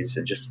documentaries,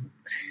 and just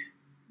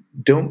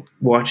don't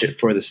watch it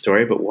for the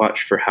story, but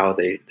watch for how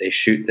they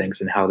shoot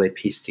things and how they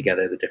piece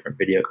together the different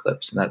video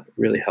clips. And that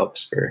really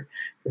helps for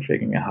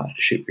figuring out how to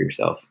shoot for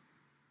yourself.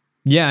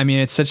 Yeah, I mean,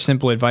 it's such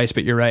simple advice,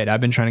 but you're right.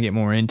 I've been trying to get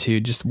more into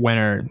just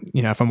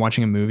if I'm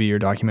watching a movie or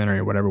documentary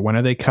or whatever, when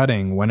are they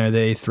cutting? When are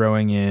they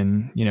throwing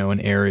in, an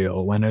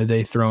aerial? When are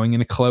they throwing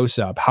in a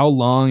close-up? How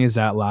long is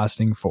that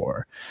lasting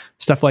for?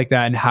 Stuff like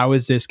that. And how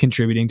is this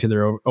contributing to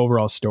their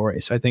overall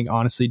story? So I think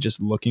honestly, just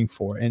looking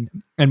for and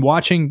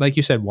watching, like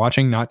you said,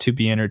 watching not to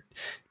be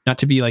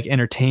like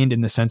entertained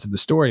in the sense of the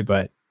story,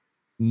 but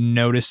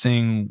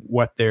noticing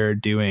what they're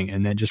doing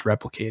and then just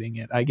replicating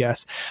it, I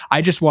guess.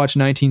 I just watched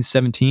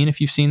 1917, if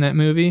you've seen that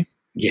movie.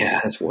 Yeah,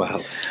 that's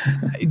wild.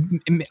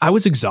 I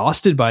was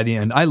exhausted by the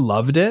end. I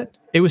loved it.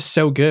 It was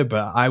so good,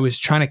 but I was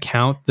trying to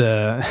count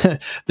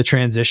the the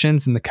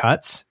transitions and the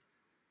cuts.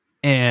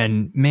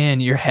 And man,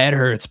 your head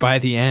hurts by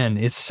the end.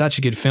 It's such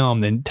a good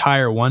film. The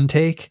entire one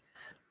take.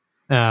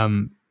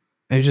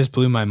 It just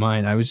blew my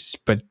mind.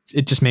 But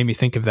it just made me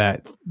think of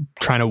that,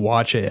 trying to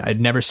watch it.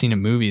 I'd never seen a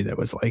movie that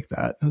was like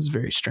that. It was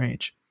very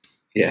strange.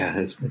 Yeah,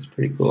 it's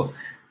pretty cool.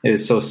 It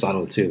was so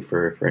subtle too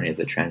for any of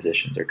the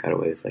transitions or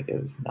cutaways. Like, it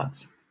was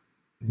nuts.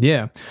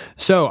 Yeah.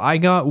 So I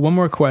got one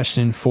more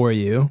question for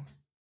you.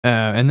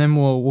 And then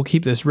we'll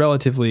keep this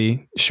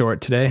relatively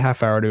short today,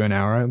 half hour to an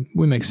hour.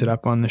 We mix it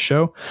up on the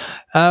show.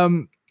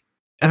 And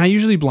I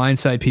usually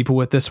blindside people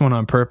with this one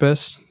on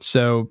purpose.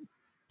 So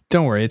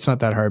don't worry, it's not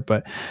that hard,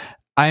 but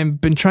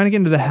I've been trying to get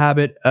into the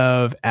habit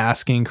of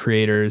asking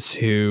creators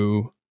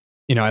who,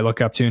 I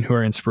look up to and who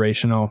are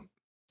inspirational.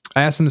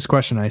 I ask them this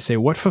question. I say,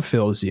 what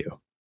fulfills you?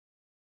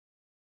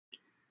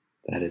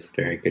 That is a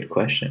very good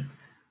question.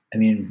 I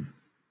mean,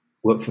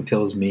 what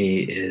fulfills me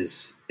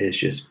is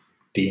just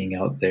being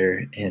out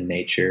there in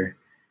nature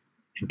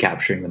and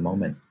capturing the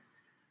moment.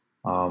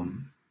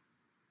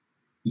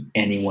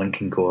 Anyone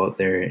can go out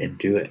there and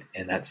do it.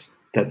 And that's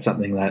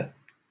something that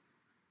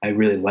I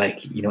really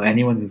like.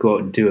 Anyone can go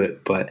out and do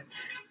it, but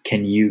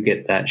can you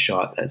get that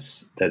shot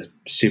that's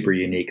super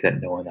unique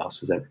that no one else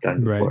has ever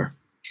done before? Right.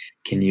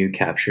 Can you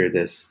capture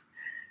this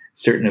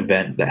certain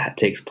event that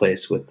takes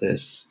place with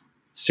this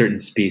certain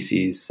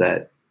species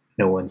that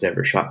no one's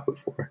ever shot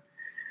before?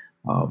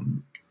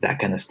 That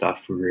kind of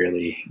stuff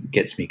really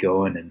gets me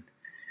going, and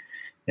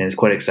and it's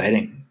quite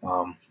exciting.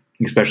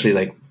 Especially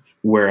like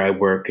where I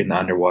work in the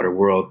underwater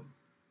world,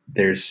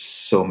 there's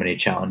so many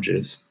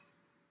challenges.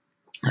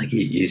 Like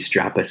you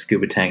strap a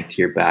scuba tank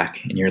to your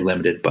back and you're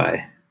limited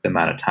by the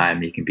amount of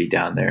time you can be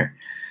down there.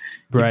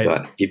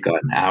 Right. You've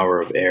got an hour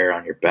of air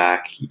on your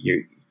back.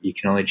 You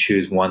can only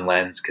choose one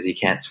lens because you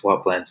can't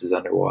swap lenses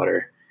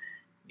underwater.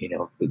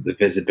 The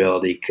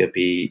visibility could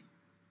be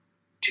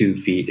 2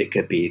 feet. It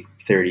could be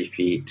 30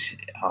 feet.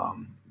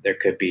 There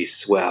could be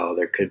swell.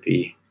 There could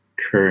be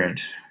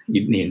current.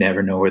 You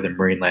never know where the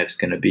marine life's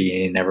going to be,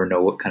 and you never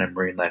know what kind of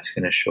marine life's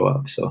going to show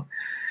up. So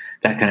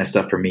that kind of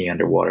stuff for me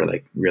underwater,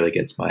 like, really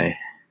gets my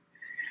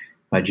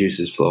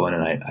juices flowing.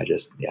 And I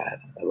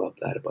love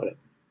that about it.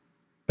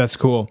 That's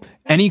cool.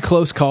 Any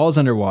close calls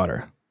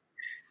underwater?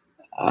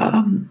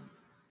 I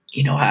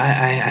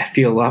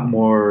feel a lot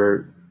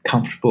more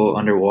comfortable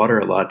underwater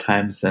a lot of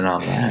times than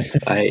on land.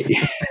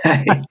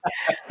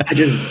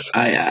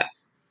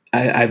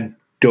 I've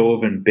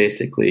dove in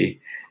basically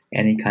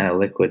any kind of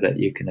liquid that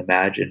you can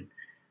imagine.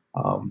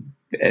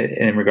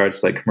 In regards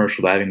to like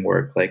commercial diving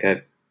work, like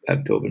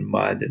I've dove in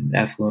mud and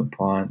effluent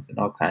ponds and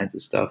all kinds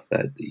of stuff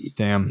that you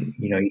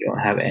don't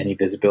have any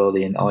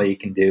visibility, and all you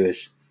can do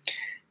is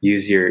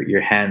use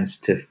your hands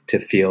to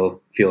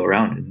feel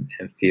around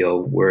and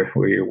feel where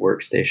your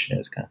workstation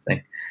is, kind of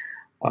thing.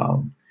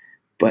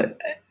 But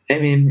I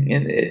mean,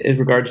 in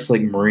regards to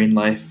like marine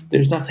life,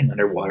 there's nothing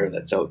underwater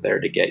that's out there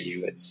to get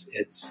you.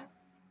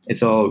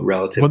 It's all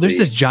relatively. Well, there's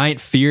this giant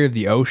fear of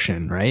the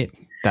ocean, right?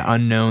 The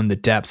unknown, the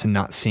depths, and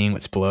not seeing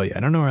what's below you. I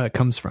don't know where that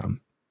comes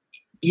from.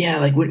 Yeah,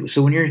 like when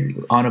you're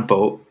on a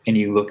boat and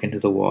you look into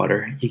the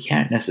water, you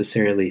can't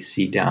necessarily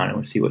see down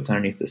and see what's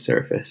underneath the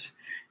surface.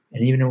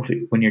 And even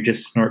when you're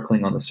just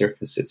snorkeling on the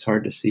surface, it's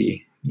hard to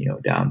see,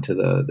 down to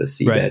the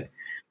seabed. Right.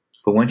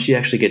 But once you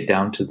actually get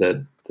down to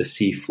the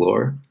sea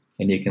floor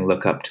and you can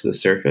look up to the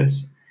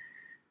surface,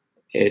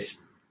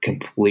 it's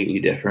completely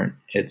different.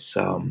 It's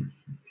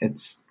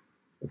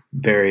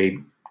very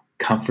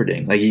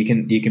comforting. Like you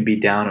can be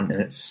down and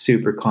it's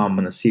super calm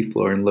on the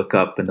seafloor and look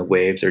up and the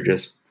waves are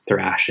just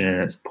thrashing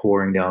and it's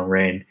pouring down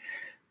rain.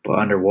 But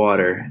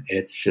underwater,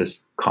 it's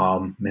just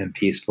calm and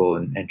peaceful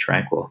and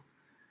tranquil.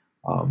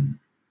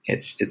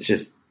 It's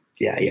just,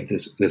 you have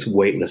this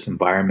weightless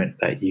environment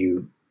that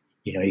you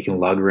can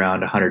lug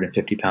around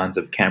 150 pounds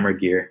of camera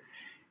gear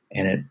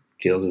and it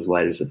feels as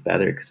light as a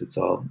feather because it's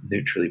all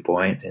neutrally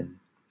buoyant.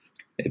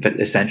 But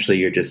essentially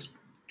you're just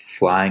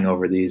flying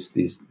over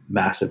these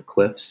massive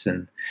cliffs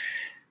and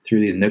through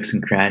these nooks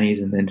and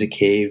crannies and into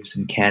caves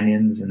and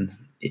canyons. And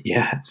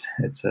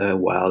it's a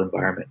wild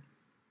environment.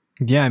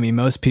 Yeah. I mean,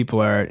 most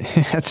people are,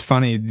 that's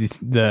funny.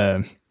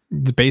 The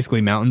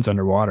basically mountains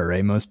underwater,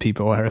 right? Most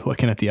people are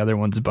looking at the other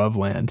ones above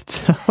land.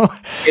 So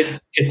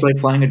it's like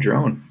flying a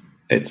drone.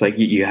 It's like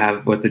you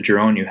have with a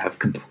drone, you have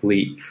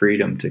complete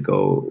freedom to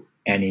go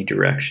any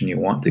direction you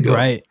want to go.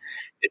 Right.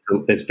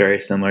 It's very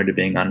similar to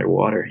being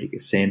underwater.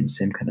 Same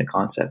kind of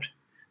concept.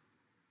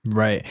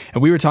 Right.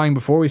 And we were talking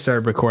before we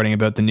started recording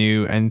about the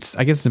new, and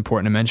I guess it's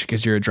important to mention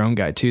because you're a drone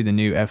guy too, the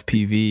new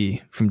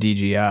FPV from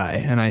DJI.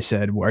 And I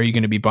said, well, are you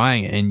going to be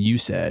buying it? And you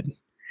said,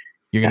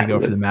 you're going to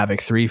go for the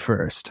Mavic 3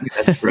 first.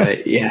 That's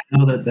right. Yeah.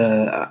 No,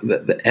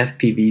 the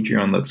FPV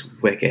drone looks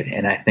wicked.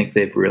 And I think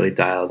they've really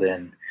dialed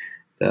in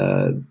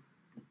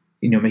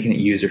making it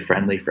user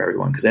friendly for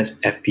everyone, because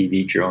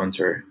FPV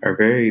drones are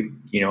very,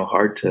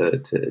 hard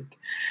to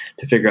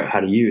figure out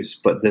how to use.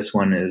 But this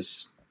one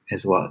is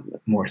a lot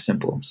more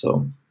simple.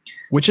 So,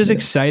 which is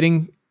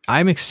exciting.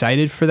 I'm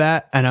excited for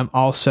that. And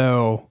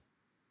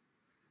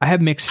I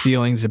have mixed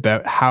feelings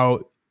about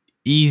how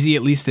easy,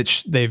 at least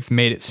that they've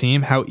made it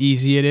seem, how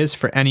easy it is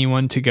for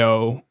anyone to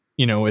go,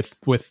 with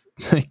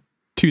like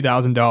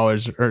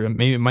 $2,000, or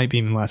maybe it might be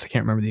even less. I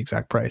can't remember the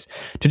exact price,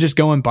 to just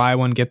go and buy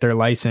one, get their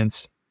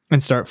license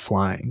and start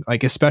flying.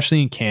 Like,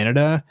 especially in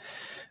Canada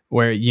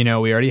where, we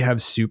already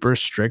have super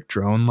strict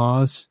drone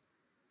laws.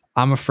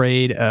 I'm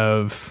afraid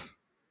of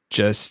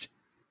just,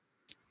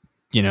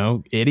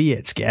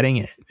 idiots getting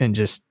it and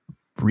just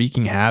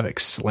wreaking havoc,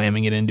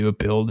 slamming it into a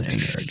building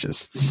or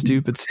just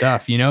stupid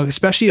stuff,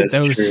 especially at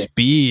those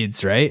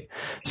speeds, right?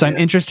 So I'm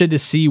interested to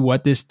see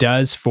what this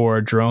does for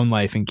drone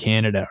life in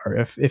Canada, or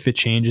if it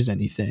changes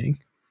anything.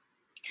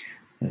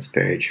 That's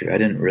very true. I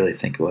didn't really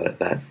think about it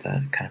that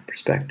kind of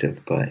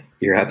perspective, but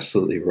you're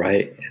absolutely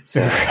right. It's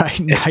right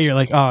now you're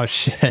like, oh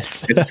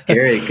shit. It's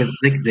scary because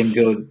they can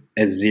go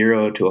at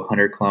 0 to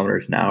 100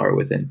 kilometers an hour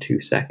within 2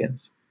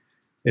 seconds.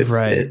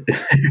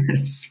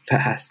 It's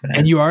fast, man.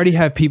 And you already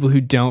have people who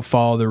don't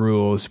follow the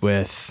rules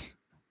with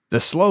the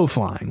slow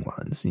flying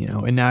ones,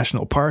 in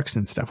national parks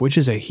and stuff, which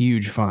is a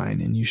huge fine,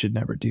 and you should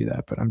never do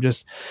that. But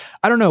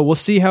I don't know. We'll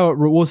see how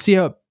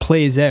it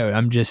plays out.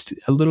 I'm just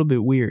a little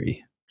bit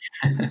weary.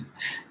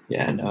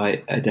 Yeah, no, I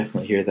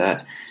definitely hear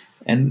that.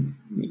 And,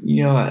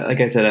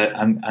 like I said,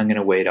 I'm going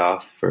to wait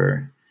off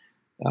for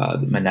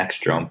my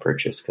next drone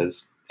purchase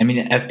because,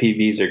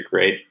 FPVs are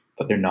great,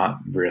 but they're not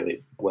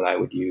really what I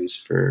would use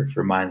for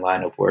my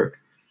line of work.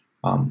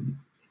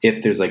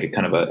 If there's like a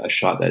kind of a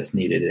shot that's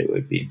needed, it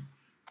would be.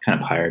 kind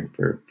of hired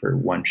for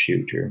one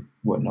shoot or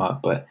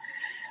whatnot. But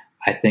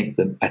I think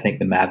the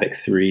Mavic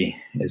 3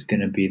 is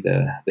going to be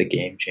the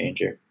game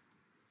changer.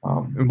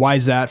 Why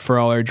is that for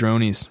all our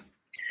dronies?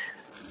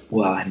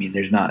 Well, I mean,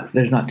 there's not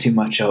too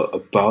much out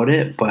about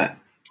it, but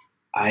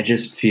I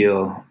just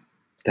feel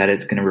that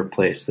it's going to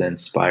replace the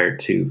Inspire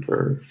 2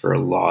 for a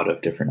lot of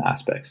different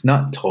aspects.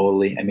 Not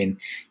totally. I mean,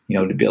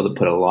 to be able to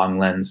put a long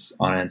lens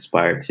on an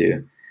Inspire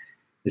 2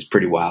 is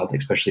pretty wild,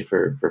 especially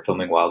for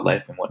filming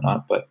wildlife and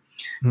whatnot. But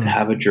to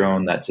have a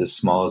drone that's as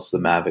small as the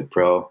Mavic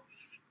Pro,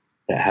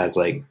 that has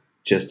like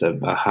just a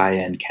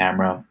high-end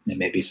camera and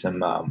maybe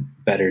some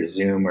better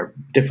zoom or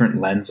different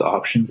lens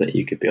options that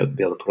you could be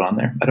able to put on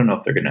there. I don't know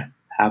if they're going to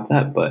have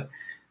that, but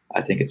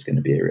I think it's going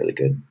to be a really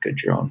good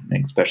drone,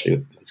 and especially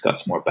if it's got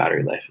some more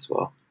battery life as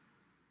well.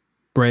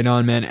 Right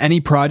on, man. Any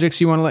projects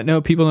you want to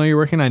let people know you're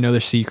working? I know they're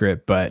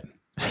secret, but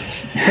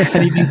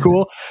anything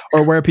cool,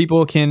 or where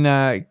people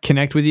can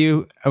connect with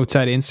you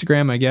outside of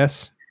Instagram, I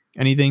guess?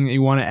 Anything that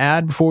you want to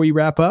add before we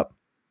wrap up?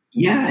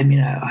 Yeah, I mean,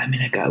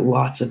 I got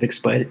lots of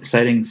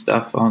exciting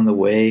stuff on the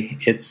way.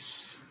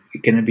 It's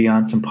going to be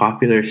on some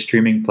popular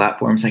streaming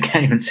platforms. I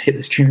can't even say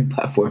the streaming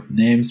platform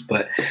names,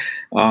 but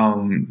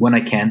when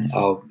I can,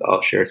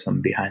 I'll share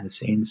some behind the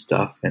scenes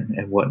stuff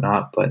and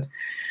whatnot. But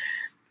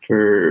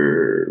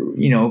for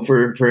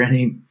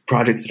any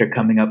projects that are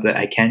coming up that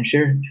I can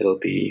share, it'll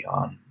be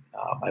on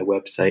my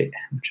website,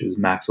 which is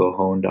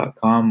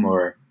maxwellhone.com,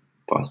 or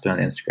possibly on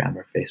Instagram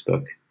or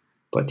Facebook.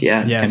 But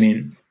yeah, yes. I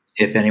mean,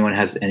 if anyone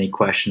has any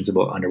questions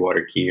about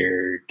underwater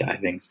gear,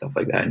 diving, stuff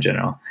like that in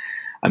general,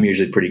 I'm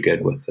usually pretty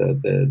good with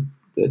the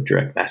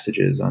direct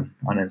messages on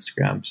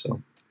Instagram.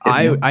 So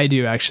I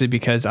do actually,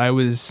 because I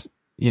was,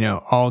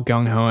 all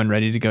gung ho and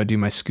ready to go do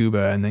my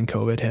scuba, and then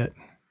COVID hit.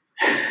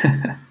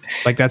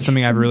 Like, that's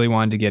something I've really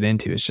wanted to get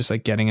into. It's just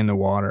like getting in the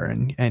water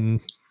and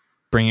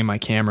bringing my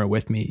camera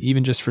with me,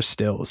 even just for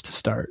stills to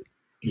start.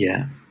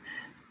 Yeah.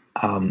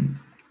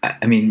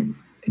 I mean,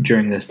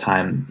 during this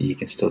time, you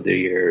can still do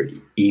your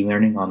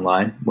e-learning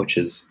online, which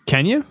is...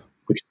 Can you?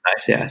 Which is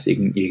nice, yeah. So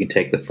you can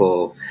take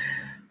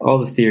all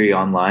the theory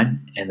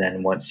online, and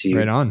then once you're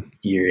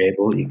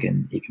able, you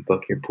can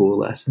book your pool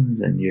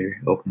lessons and your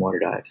open water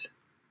dives.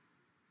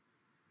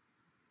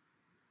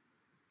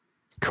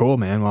 Cool,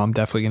 man. Well, I'm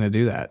definitely going to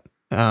do that.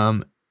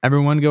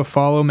 Everyone go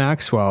follow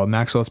Maxwell.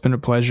 Maxwell, it's been a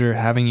pleasure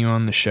having you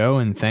on the show,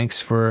 and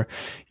thanks for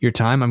your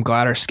time. I'm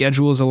glad our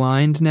schedule is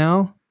aligned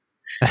now.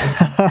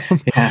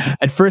 Yeah.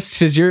 At first,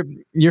 because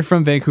you're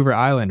from Vancouver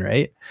Island,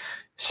 right?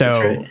 So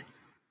that's right.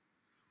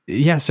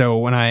 Yeah, so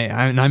when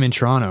I'm in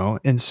Toronto,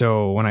 and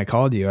so when I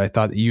called you, I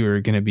thought that you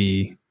were going to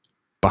be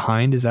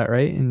behind. Is that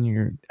right? And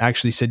you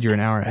actually said you're an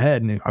hour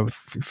ahead, and it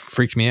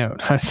freaked me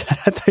out. I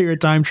thought you were a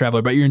time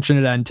traveler, but you're in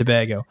Trinidad and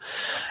Tobago.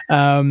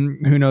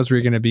 Who knows where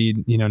you're going to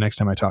be, next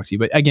time I talk to you.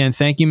 But again,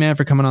 thank you, man,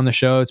 for coming on the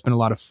show. It's been a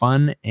lot of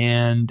fun,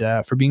 and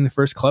for being the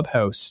first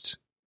Clubhouse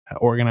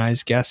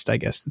organized guest, I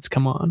guess, that's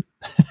come on.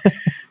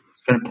 It's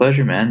been a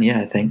pleasure, man.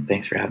 Yeah,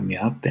 thanks for having me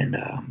up, and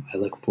I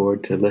look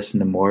forward to listening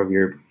to more of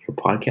your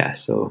podcast.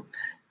 So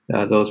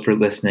those for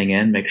listening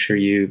in, make sure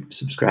you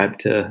subscribe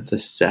to the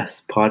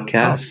Seth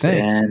podcast. Oh,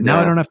 thanks. And now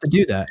I don't have to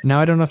do that. Now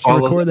I don't have to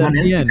record that at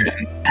the end.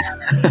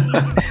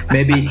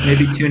 maybe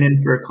tune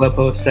in for a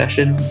Clubhouse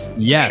session.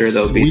 Yes,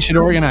 sure, we should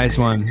organize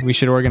one.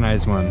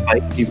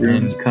 Spicy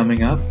rooms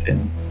coming up,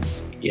 and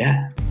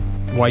yeah.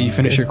 While you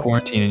finish your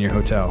quarantine in your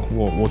hotel,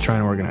 we'll try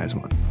and organize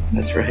one.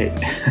 That's right.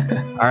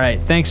 All right.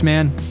 Thanks,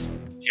 man.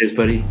 Cheers,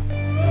 buddy.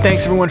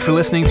 Thanks, everyone, for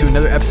listening to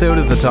another episode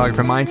of the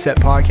Photographer Mindset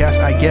Podcast.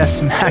 I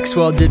guess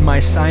Maxwell did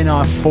my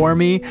sign-off for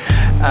me.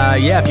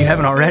 If you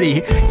haven't already,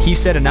 he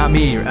said it, not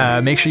me.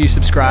 Make sure you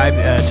subscribe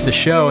to the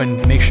show,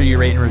 and make sure you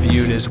rate and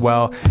review it as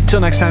well. Until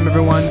next time,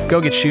 everyone,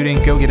 go get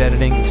shooting, go get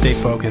editing, and stay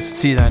focused.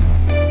 See you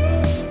then.